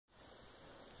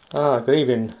Good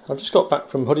evening. I've just got back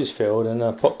from Huddersfield and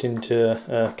I popped into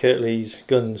Kirtley's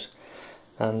Guns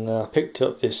and picked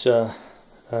up this Diana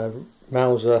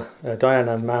Mauser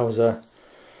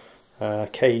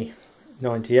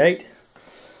K98.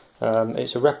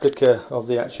 It's a replica of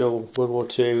the actual World War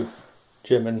II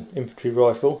German infantry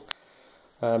rifle.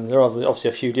 There are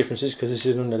obviously a few differences because this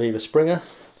is an underlever Springer.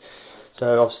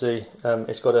 So obviously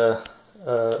it's got a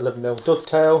 11mm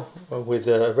dovetail with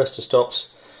arrestor stops.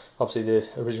 Obviously the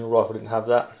original rifle didn't have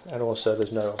that, and also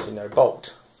there's obviously no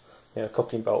bolt,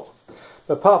 coupling bolt.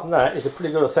 But apart from that, it's a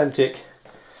pretty good authentic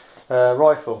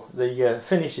rifle. The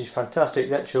finish is fantastic.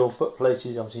 The actual butt plate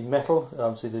is obviously metal.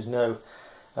 Obviously there's no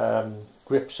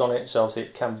grips on it, so obviously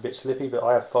it can be a bit slippy, but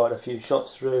I have fired a few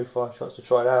shots through, 5 shots to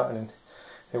try it out, and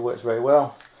it works very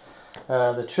well.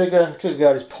 The trigger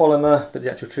guard is polymer, but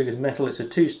the actual trigger is metal. It's a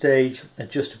 2-stage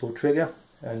adjustable trigger,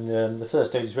 and the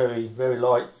first stage is very, very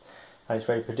light, and it's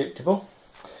very predictable.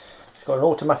 It's got an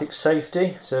automatic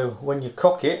safety, so when you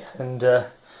cock it, and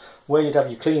where you'd have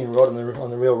your cleaning rod on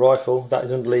the real rifle, that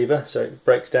is underlever, so it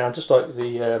breaks down just like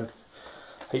the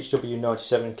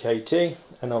HW97 KT,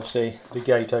 and obviously the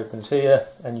gate opens here,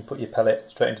 and you put your pellet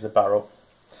straight into the barrel.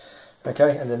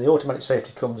 Okay, and then the automatic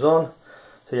safety comes on,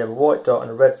 so you have a white dot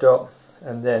and a red dot,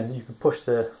 and then you can push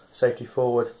the safety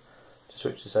forward to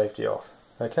switch the safety off.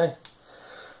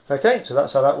 Okay, so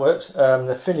that's how that works.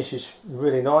 The finish is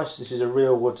really nice. This is a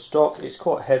real wood stock. It's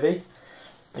quite heavy.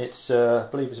 It's I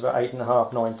believe it's about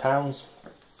 8.5–9 pounds.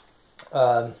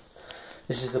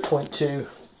 This is the .22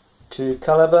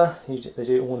 caliber. They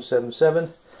do it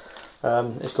 177.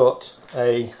 It's got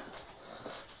a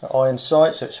iron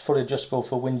sight, so it's fully adjustable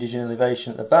for windage and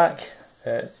elevation at the back.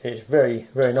 It's very,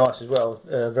 very nice as well.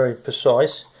 Very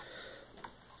precise.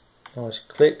 Nice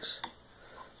clicks,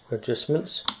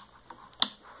 adjustments.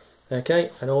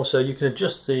 Okay, and also you can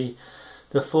adjust the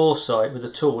foresight with the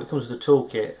tool. It comes with a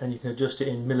toolkit, and you can adjust it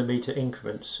in millimetre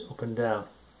increments up and down.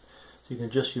 So you can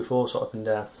adjust your foresight up and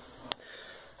down.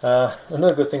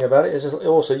 Another good thing about it is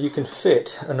also you can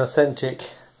fit an authentic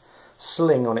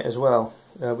sling on it as well,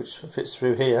 which fits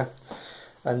through here,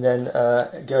 and then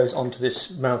it goes onto this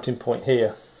mounting point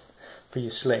here for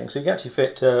your sling. So you can actually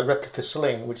fit a replica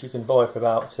sling, which you can buy for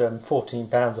about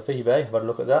 £14 off eBay. I've had a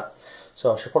look at that,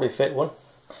 so I should probably fit one.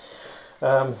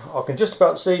 I can just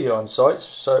about see the iron sights,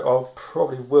 so I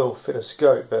probably will fit a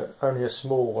scope, but only a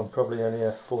small one, probably only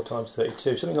a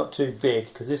 4x32, something not too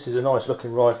big, because this is a nice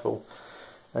looking rifle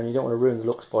and you don't want to ruin the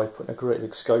looks by putting a great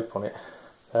big scope on it.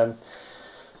 I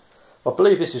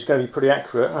believe this is going to be pretty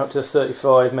accurate, out to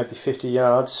 35, maybe 50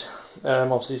 yards.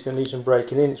 Obviously it's going to need some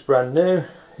breaking in. It's brand new,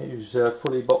 it was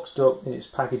fully boxed up in its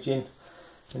packaging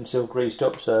and still greased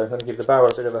up, so I'm going to give the barrel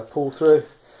a bit of a pull through.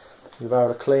 The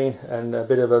barrel clean and a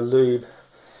bit of a lube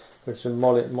with some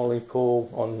moly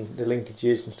pull on the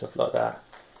linkages and stuff like that.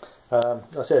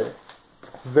 Like I said,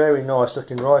 very nice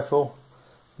looking rifle,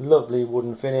 lovely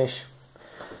wooden finish.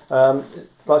 Like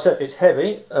I said, it's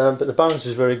heavy, but the balance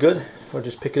is very good. I'll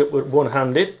just pick it up with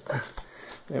one-handed.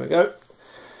 There we go.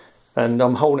 And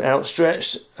I'm holding it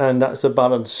outstretched, and that's the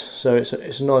balance. So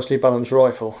it's a nicely balanced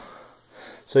rifle.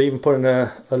 So even putting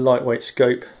a lightweight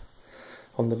scope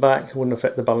on the back wouldn't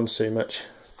affect the balance too much,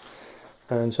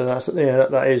 and so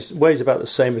that weighs about the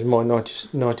same as my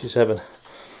 97.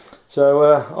 So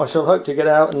I shall hope to get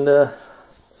out and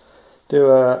do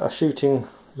a shooting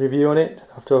review on it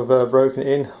after I've broken it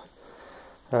in.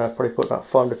 Probably put about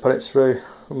 500 pellets through.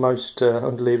 Most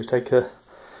underlevers take a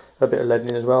bit of lead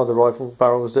in as well, the rifle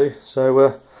barrels do.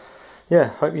 So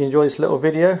yeah, hope you enjoy this little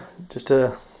video. Just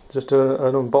an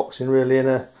unboxing really, and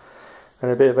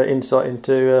a bit of an insight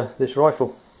into this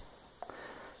rifle.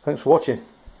 Thanks for watching.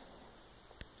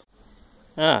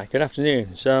 Good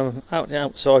afternoon. So I'm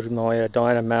outside with my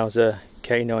Diana Mauser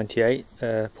K98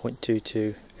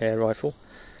 .22 air rifle,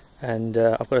 and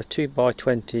I've got a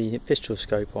 2x20 pistol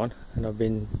scope on, and I've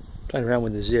been playing around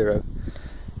with the zero,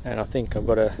 and I think I've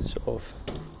got a sort of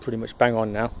pretty much bang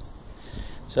on now.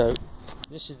 So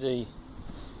this is the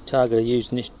target I used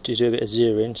to do a bit of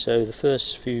zeroing. So the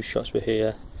first few shots were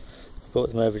here, brought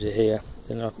them over to here,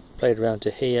 then I played around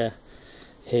to here,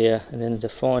 and then the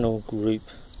final group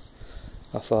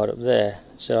I fired up there.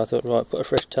 So I thought, right, put a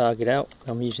fresh target out.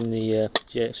 I'm using the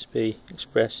JSB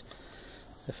Express,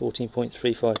 a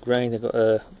 14.35 grain. They've got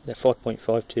a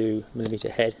 5.52mm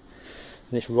head,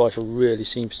 and this rifle really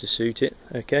seems to suit it.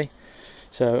 Okay,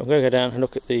 so I'm going to go down and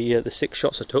look at the 6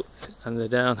 shots I took, and they're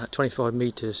down at 25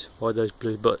 metres by those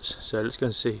blue butts. So let's go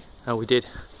and see how we did.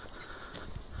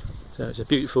 So it's a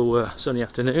beautiful sunny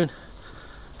afternoon.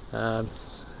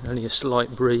 Only a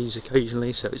slight breeze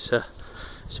occasionally, so it's a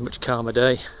much calmer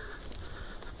day.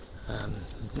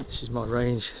 This is my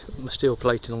range, my steel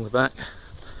plating on the back,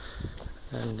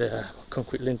 and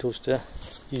concrete lintels to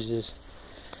use as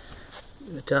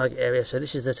the target area. So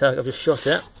this is the target I've just shot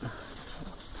at.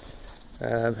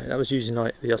 I was using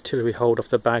like the artillery hold off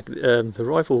the bag. The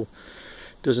rifle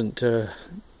doesn't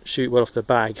shoot well off the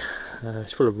bag.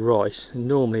 It's full of rice, and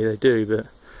normally they do, but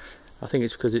I think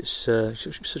it's because it's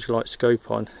such a light scope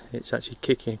on, it's actually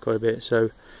kicking quite a bit. So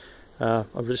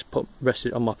I've just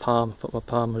rested on my palm, put my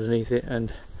palm underneath it,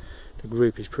 and the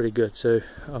group is pretty good. So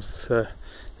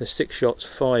there's 6 shots,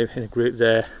 5 in a group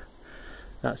there.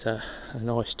 That's a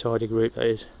nice tidy group, that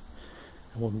is.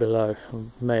 And one below, I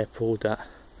may have pulled that.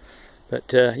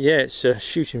 But yeah, it's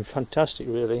shooting fantastic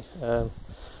really.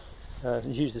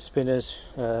 Use the spinners,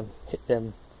 hit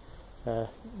them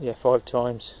 5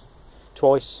 times,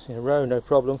 twice in a row, no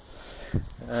problem.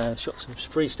 Shot some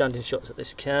freestanding shots at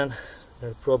this can,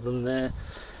 no problem there.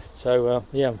 So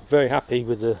yeah, I'm very happy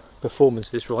with the performance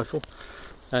of this rifle.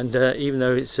 And even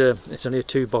though it's only a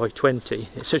 2x20,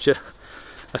 it's such a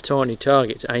tiny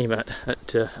target to aim at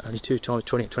only 2 times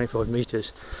 20 25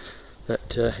 meters.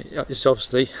 But it's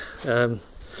obviously the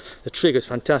trigger's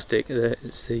fantastic.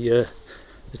 It's the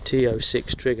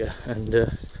T06 trigger,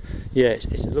 and yeah,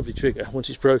 it's a lovely trigger. Once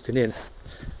it's broken in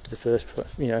to the first,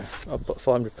 I've put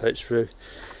 500 pellets through,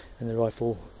 and the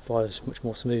rifle fires much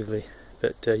more smoothly.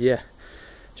 But yeah,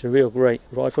 it's a real great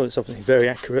rifle. It's obviously very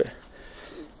accurate.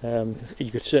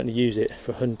 You could certainly use it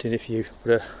for hunting if you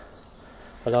put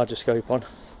a larger scope on,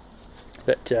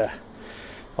 but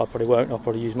I probably won't. I'll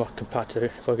probably use my compactor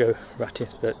if I go ratting.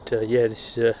 But yeah,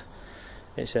 this is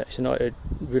it's a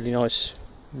really nice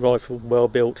rifle, well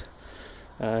built,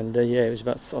 and yeah, it was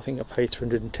about, I think I paid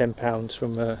 £310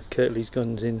 from Kirtley's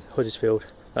Guns in Huddersfield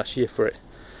last year for it.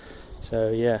 So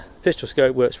yeah, pistol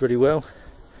scope works really well.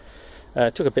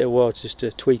 It took a bit of a while just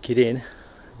to tweak it in,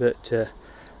 but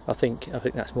I think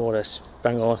that's more or less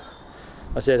bang on.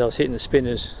 I said I was hitting the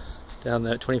spinners down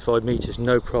there at 25 meters,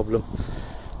 no problem,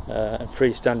 and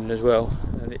freestanding as well.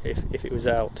 And if it was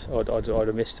out, I'd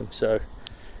have missed them. So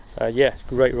yeah,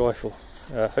 great rifle.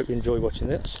 Hope you enjoy watching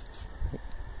this.